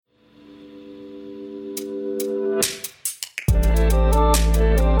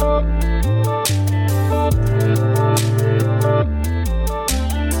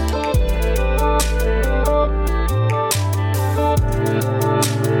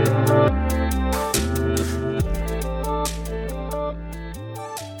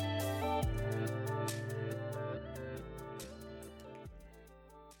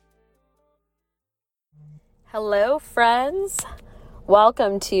friends.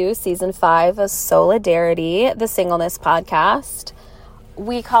 Welcome to Season 5 of Solidarity, the Singleness Podcast.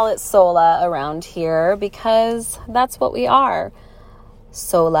 We call it Sola around here because that's what we are.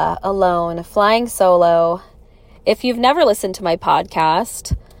 Sola, alone, flying solo. If you've never listened to my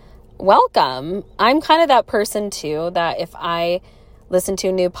podcast, welcome. I'm kind of that person too, that if I listen to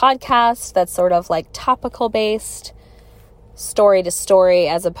a new podcast that's sort of like topical based, story to story,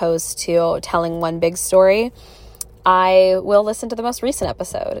 as opposed to telling one big story, I will listen to the most recent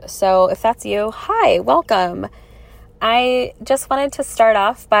episode. So if that's you, hi, welcome. I just wanted to start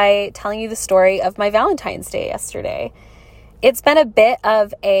off by telling you the story of my Valentine's Day yesterday. It's been a bit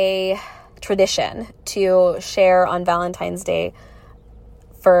of a tradition to share on Valentine's Day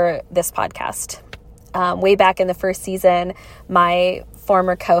for this podcast. Way back in the first season, my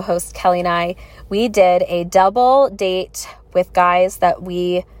former co-host Kelly and I, we did a double date with guys that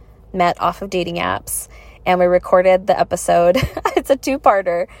we met off of dating apps, and we recorded the episode. It's a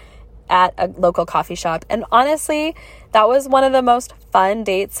two-parter at a local coffee shop, and honestly, that was one of the most fun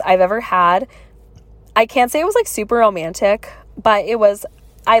dates I've ever had. I can't say it was like super romantic, but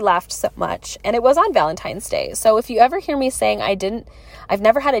I laughed so much, and it was on Valentine's Day. So if you ever hear me saying I've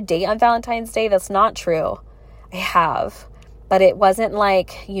never had a date on Valentine's Day, that's not true. I have, but it wasn't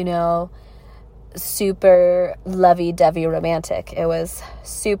like, super lovey-dovey romantic. It was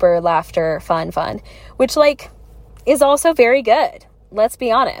super laughter, fun, which is also very good. Let's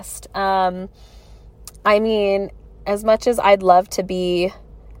be honest. I mean, as much as I'd love to be,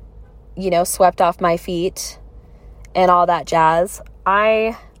 swept off my feet and all that jazz,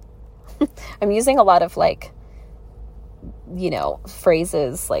 I'm using a lot of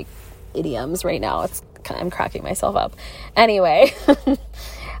phrases like idioms right now. I'm cracking myself up. Anyway,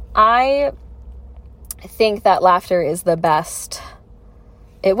 I think that laughter is the best.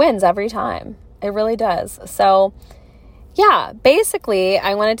 It wins every time. It really does. So yeah, basically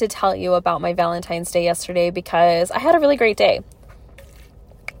I wanted to tell you about my Valentine's Day yesterday because I had a really great day.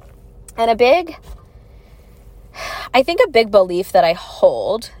 And a big belief that I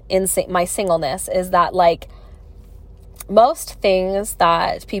hold in my singleness is that most things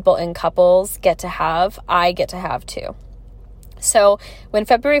that people in couples get to have, I get to have too. So when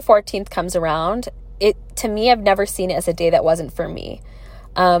February 14th comes around, to me, I've never seen it as a day that wasn't for me.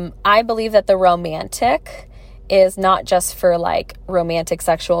 I believe that the romantic is not just for romantic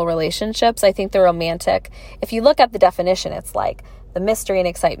sexual relationships. I think the romantic, if you look at the definition, it's the mystery and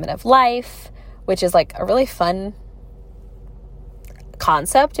excitement of life, which is a really fun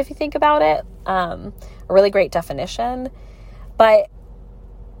concept if you think about it. A really great definition. But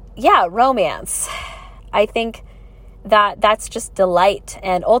yeah, romance. I think that's just delight,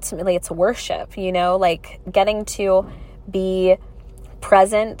 and ultimately it's worship, getting to be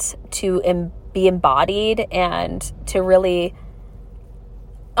present, to be embodied, and to really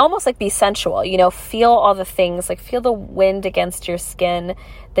almost be sensual, feel all the things, feel the wind against your skin,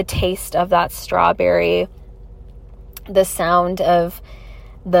 the taste of that strawberry, the sound of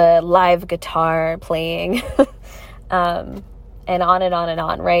the live guitar playing, and on and on and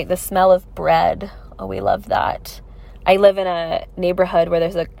on, right? The smell of bread. Oh, we love that. I live in a neighborhood where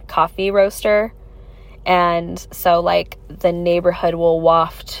there's a coffee roaster, and so the neighborhood will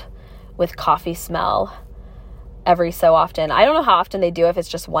waft with coffee smell every so often. I don't know how often they do, if it's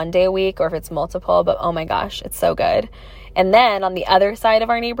just one day a week or if it's multiple, but oh my gosh, it's so good. And then on the other side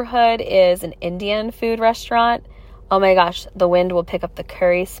of our neighborhood is an Indian food restaurant. Oh my gosh, the wind will pick up the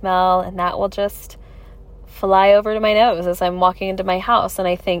curry smell, and that will just fly over to my nose as I'm walking into my house, and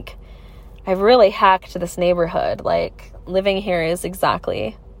I think I've really hacked this neighborhood. Living here is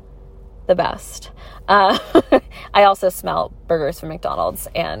exactly the best. I also smell burgers from McDonald's,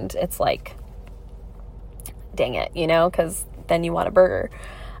 and it's dang it, because then you want a burger.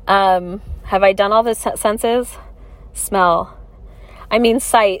 Have I done all the senses? Smell. I mean,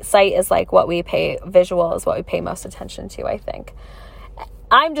 sight is what we pay, visual is what we pay most attention to, I think.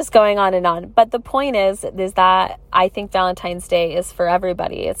 I'm just going on and on. But the point is that I think Valentine's Day is for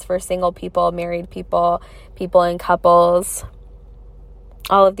everybody. It's for single people, married people, people in couples,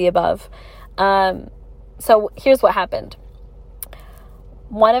 all of the above. So here's what happened.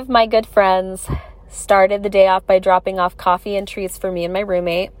 One of my good friends started the day off by dropping off coffee and treats for me and my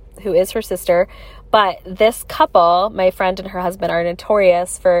roommate, who is her sister. But this couple, my friend and her husband, are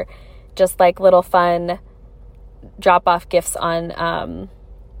notorious for just little fun drop-off gifts on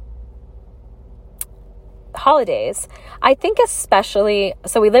holidays. I think especially,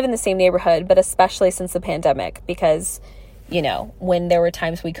 so we live in the same neighborhood, but especially since the pandemic, because, when there were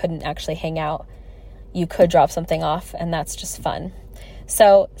times we couldn't actually hang out, you could drop something off, and that's just fun.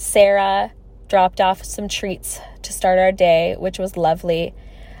 So Sarah dropped off some treats to start our day, which was lovely.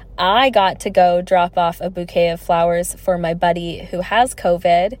 I got to go drop off a bouquet of flowers for my buddy who has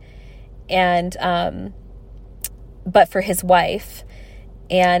COVID, and but for his wife.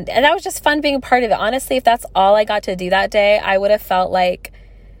 And that was just fun being a part of it. Honestly, if that's all I got to do that day, I would have felt like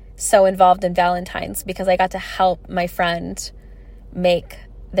so involved in Valentine's, because I got to help my friend make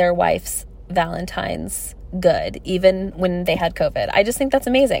their wife's Valentine's good, even when they had COVID. I just think that's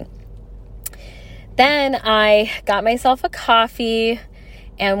amazing. Then I got myself a coffee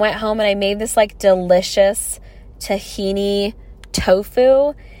and went home, and I made this like delicious tahini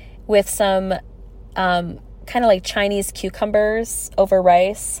tofu with some kind of like Chinese cucumbers over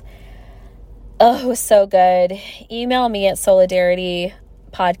rice. Oh, it was so good. Email me at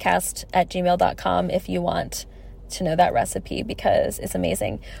solidaritypodcast@gmail.com if you want to know that recipe, because it's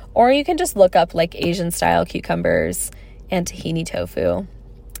amazing. Or you can just look up like Asian style cucumbers and tahini tofu,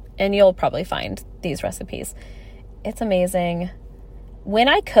 and you'll probably find these recipes. It's amazing. When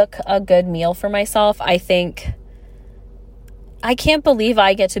I cook a good meal for myself, I think, I can't believe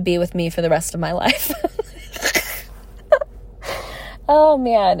I get to be with me for the rest of my life. Oh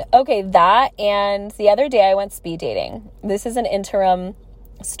man. Okay, that, and the other day I went speed dating. This is an interim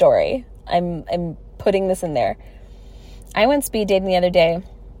story. I'm putting this in there. I went speed dating the other day,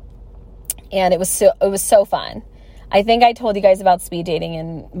 and it was so fun. I think I told you guys about speed dating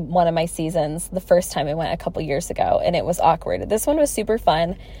in one of my seasons the first time I went a couple years ago, and it was awkward. This one was super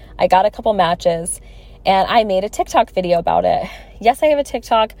fun. I got a couple matches, and I made a TikTok video about it. Yes, I have a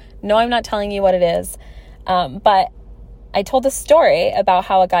TikTok. No, I'm not telling you what it is. But I told a story about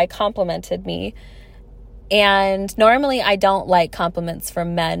how a guy complimented me. And normally I don't like compliments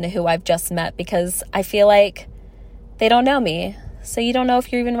from men who I've just met, because I feel like they don't know me. So you don't know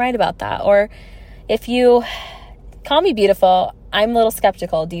if you're even right about that. Or if you call me beautiful, I'm a little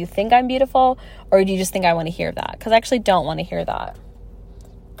skeptical. Do you think I'm beautiful, or do you just think I want to hear that? Because I actually don't want to hear that,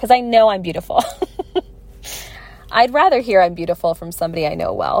 because I know I'm beautiful. I'd rather hear I'm beautiful from somebody I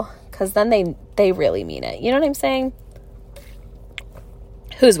know well, because then they really mean it. You know what I'm saying?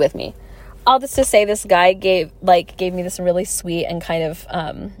 Who's with me? I'll just say this guy gave me this really sweet and kind of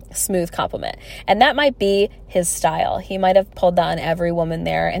smooth compliment. And that might be his style. He might have pulled that on every woman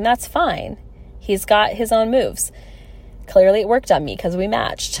there, and that's fine. He's got his own moves. Clearly it worked on me because we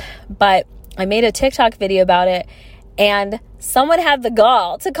matched. But I made a TikTok video about it, and someone had the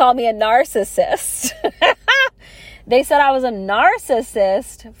gall to call me a narcissist. They said I was a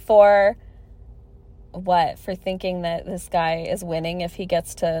narcissist for what? For thinking that this guy is winning if he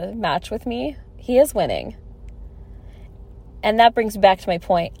gets to match with me. He is winning. And that brings me back to my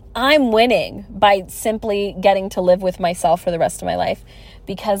point. I'm winning by simply getting to live with myself for the rest of my life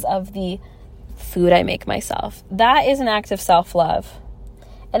because of the food I make myself. That is an act of self-love.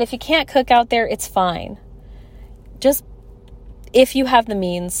 And if you can't cook out there, it's fine. Just, if you have the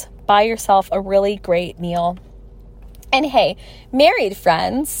means, buy yourself a really great meal. And hey, married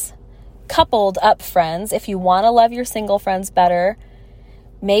friends, coupled up friends, if you want to love your single friends better,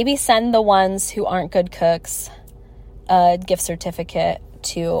 maybe send the ones who aren't good cooks a gift certificate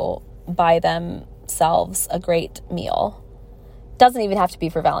to buy themselves a great meal. Doesn't even have to be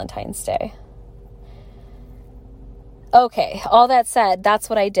for Valentine's Day. Okay, all that said, that's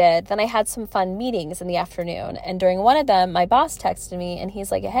what I did. Then I had some fun meetings in the afternoon, and during one of them, my boss texted me, and he's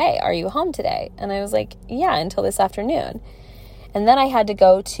like, "Hey, are you home today?" And I was like, "Yeah, until this afternoon." And then I had to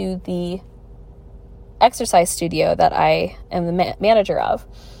go to the exercise studio that I am the manager of.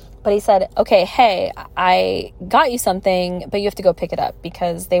 But he said, "Okay, hey, I got you something, but you have to go pick it up,"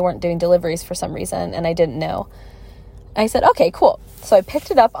 because they weren't doing deliveries for some reason, and I didn't know. I said, "Okay, cool." So I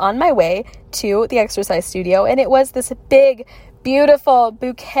picked it up on my way to the exercise studio, and it was this big, beautiful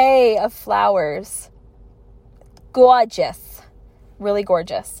bouquet of flowers. Gorgeous. Really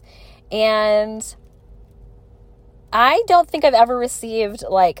gorgeous. And I don't think I've ever received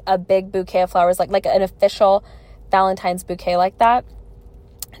like a big bouquet of flowers, like an official Valentine's bouquet like that.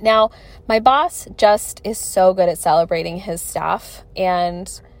 Now, my boss just is so good at celebrating his staff,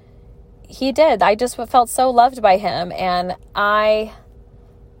 and he did. I just felt so loved by him, and I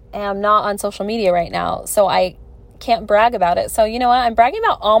am not on social media right now, so I can't brag about it. So you know what? I'm bragging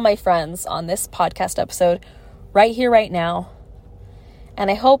about all my friends on this podcast episode right here, right now.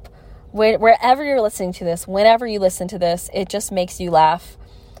 And I hope wherever you're listening to this, whenever you listen to this, it just makes you laugh.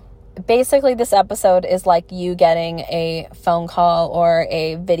 Basically, this episode is like you getting a phone call or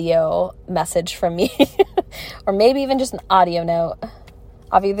a video message from me, or maybe even just an audio note.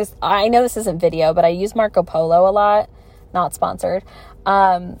 Obviously, I know this isn't video, but I use Marco Polo a lot, not sponsored.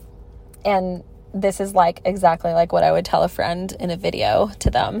 And this is like exactly like what I would tell a friend in a video to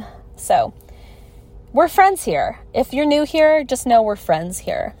them. So we're friends here. If you're new here, just know we're friends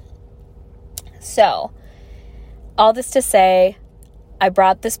here. So, all this to say, I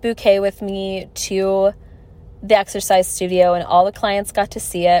brought this bouquet with me to the exercise studio, and all the clients got to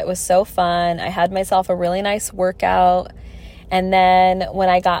see it. It was so fun. I had myself a really nice workout. And then when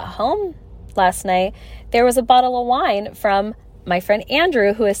I got home last night, there was a bottle of wine from my friend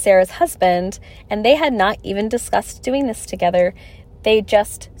Andrew, who is Sarah's husband, and they had not even discussed doing this together. They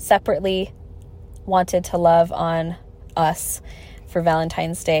just separately wanted to love on us for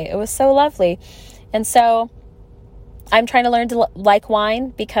Valentine's Day. It was so lovely. And so I'm trying to learn to like wine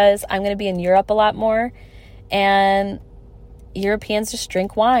because I'm going to be in Europe a lot more, and Europeans just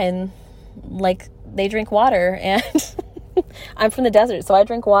drink wine like they drink water, and I'm from the desert, so I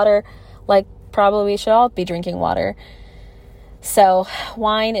drink water like probably we should all be drinking water. So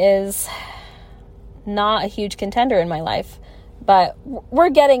wine is not a huge contender in my life, but we're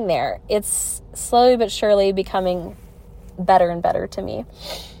getting there. It's slowly but surely becoming better and better to me.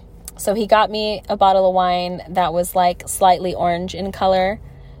 So he got me a bottle of wine that was like slightly orange in color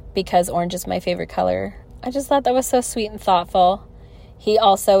because orange is my favorite color. I just thought that was so sweet and thoughtful. He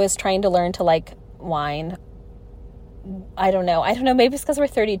also is trying to learn to like wine. I don't know. Maybe it's because we're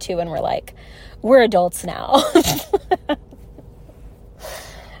 32 and we're adults now.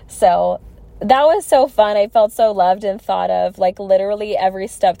 So that was so fun. I felt so loved and thought of, like, literally every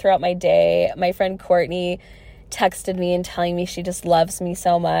step throughout my day. My friend Courtney texted me and telling me she just loves me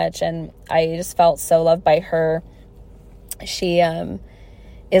so much, and I just felt so loved by her. She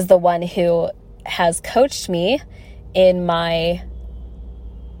is the one who has coached me in my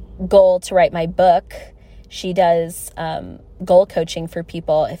goal to write my book. She does goal coaching for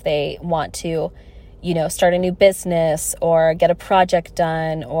people if they want to, start a new business or get a project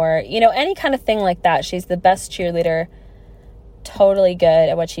done or, any kind of thing like that. She's the best cheerleader, totally good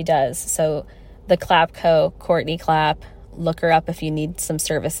at what she does. So the Clap Co., Courtney Clap, look her up if you need some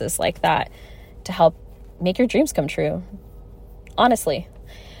services like that to help make your dreams come true, honestly.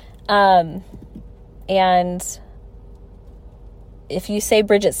 And if you say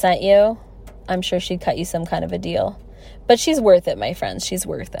Bridget sent you, I'm sure she'd cut you some kind of a deal. But she's worth it, my friends. She's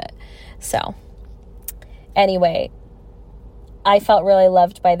worth it. So anyway, I felt really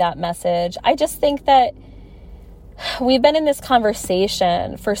loved by that message. I just think that we've been in this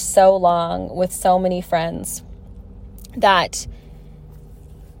conversation for so long with so many friends that,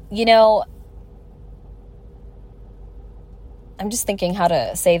 I'm just thinking how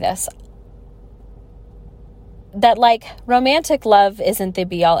to say this. That, romantic love isn't the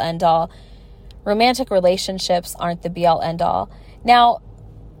be-all, end-all. Romantic relationships aren't the be-all, end-all. Now,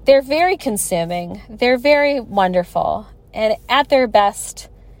 they're very consuming. They're very wonderful. And at their best,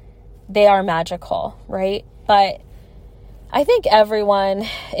 they are magical, right? But I think everyone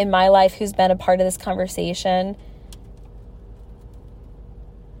in my life who's been a part of this conversation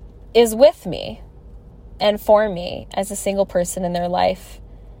is with me and for me as a single person in their life.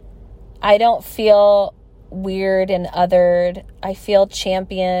 I don't feel weird and othered. I feel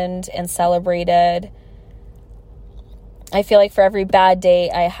championed and celebrated. I feel like for every bad day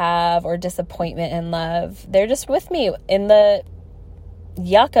I have or disappointment in love, they're just with me in the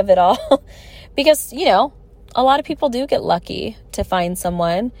yuck of it all. Because, a lot of people do get lucky to find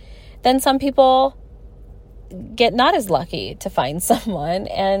someone. Then some people get not as lucky to find someone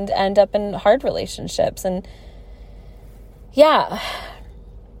and end up in hard relationships. And yeah,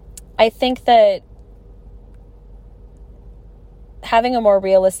 I think that having a more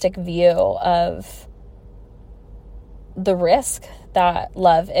realistic view of the risk that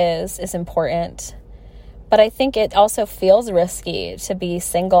love is important. But I think it also feels risky to be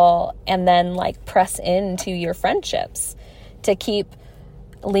single and then press into your friendships to keep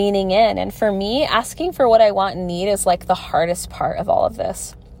leaning in. And for me, asking for what I want and need is the hardest part of all of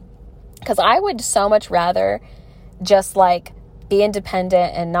this. Because I would so much rather just be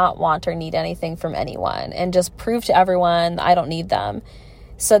independent and not want or need anything from anyone and just prove to everyone I don't need them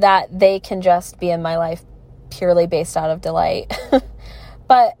so that they can just be in my life purely based out of delight.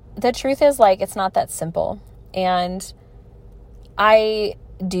 But the truth is it's not that simple. And I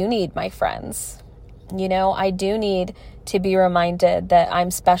do need my friends. I do need to be reminded that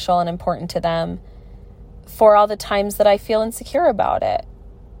I'm special and important to them for all the times that I feel insecure about it.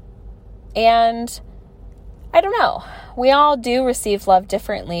 And I don't know. We all do receive love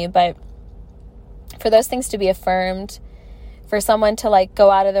differently, but for those things to be affirmed, for someone to go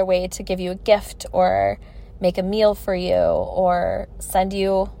out of their way to give you a gift or make a meal for you or send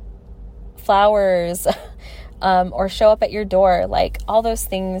you flowers or show up at your door, all those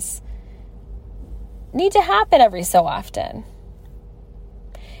things need to happen every so often.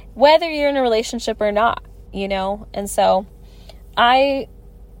 whether you're in a relationship or not, And so I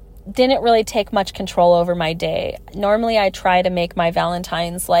didn't really take much control over my day. Normally I try to make my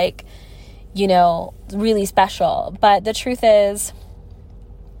Valentine's really special. But the truth is,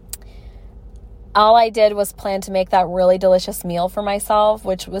 all I did was plan to make that really delicious meal for myself,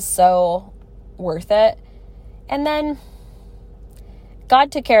 which was so worth it. And then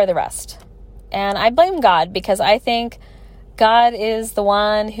God took care of the rest. And I blame God because I think God is the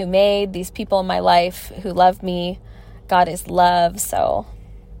one who made these people in my life who love me. God is love. So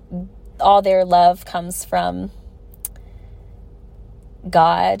all their love comes from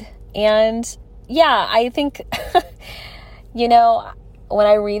God. And yeah, I think, when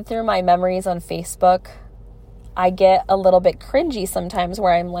I read through my memories on Facebook, I get a little bit cringy sometimes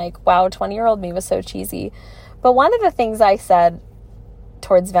where I'm like, wow, 20-year-old me was so cheesy. But one of the things I said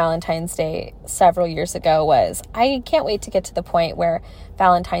towards Valentine's Day several years ago was, I can't wait to get to the point where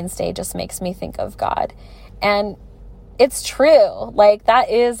Valentine's Day just makes me think of God. And it's true. That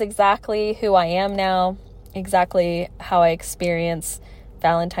is exactly who I am now, exactly how I experience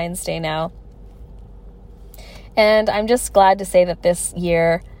Valentine's Day now. And I'm just glad to say that this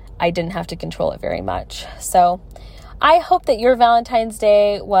year I didn't have to control it very much. So I hope that your Valentine's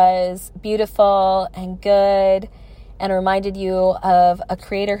Day was beautiful and good and reminded you of a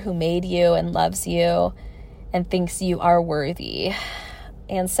creator who made you and loves you and thinks you are worthy.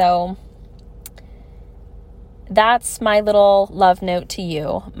 And so that's my little love note to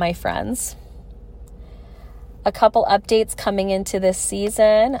you, my friends. A couple updates coming into this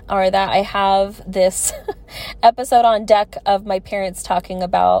season are that I have this episode on deck of my parents talking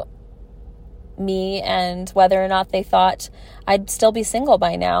about me and whether or not they thought I'd still be single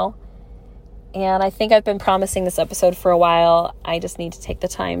by now. And I think I've been promising this episode for a while. I just need to take the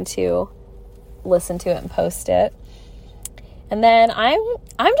time to listen to it and post it. And then I'm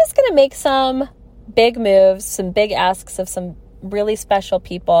just going to make some big moves, some big asks of some really special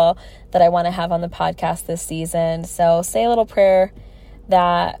people that I want to have on the podcast this season. So say a little prayer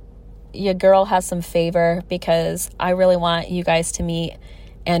that your girl has some favor, because I really want you guys to meet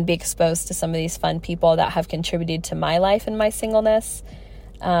and be exposed to some of these fun people that have contributed to my life and my singleness,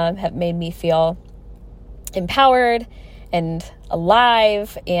 have made me feel empowered and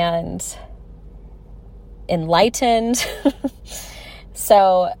alive and enlightened.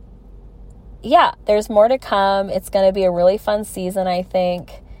 So yeah, there's more to come. It's going to be a really fun season, I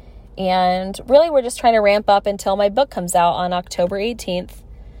think. And really, we're just trying to ramp up until my book comes out on October 18th,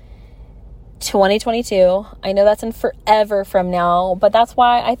 2022. I know that's in forever from now, but that's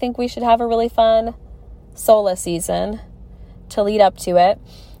why I think we should have a really fun Sola season to lead up to it.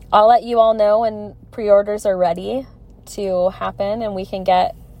 I'll let you all know when pre-orders are ready to happen and we can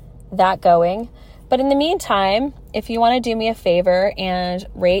get that going. But in the meantime, if you want to do me a favor and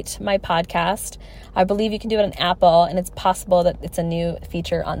rate my podcast, I believe you can do it on Apple, and it's possible that it's a new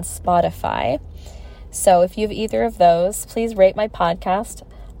feature on Spotify. So if you have either of those, please rate my podcast.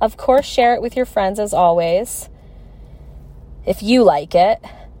 Of course, share it with your friends as always, if you like it.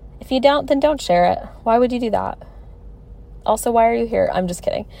 If you don't, then don't share it. Why would you do that? Also, why are you here? I'm just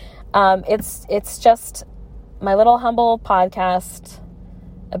kidding. It's just my little humble podcast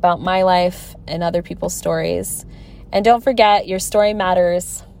about my life and other people's stories. And don't forget, your story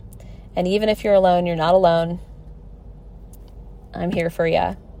matters. And even if you're alone, you're not alone. I'm here for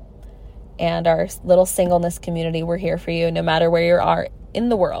you. And our little singleness community, we're here for you no matter where you are in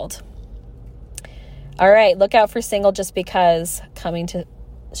the world. All right, look out for Single Just Because coming to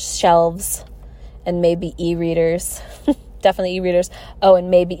shelves and maybe e-readers. Definitely e-readers. Oh,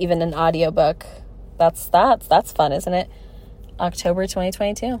 and maybe even an audiobook. That's fun, isn't it? October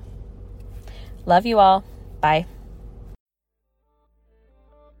 2022. Love you all. Bye.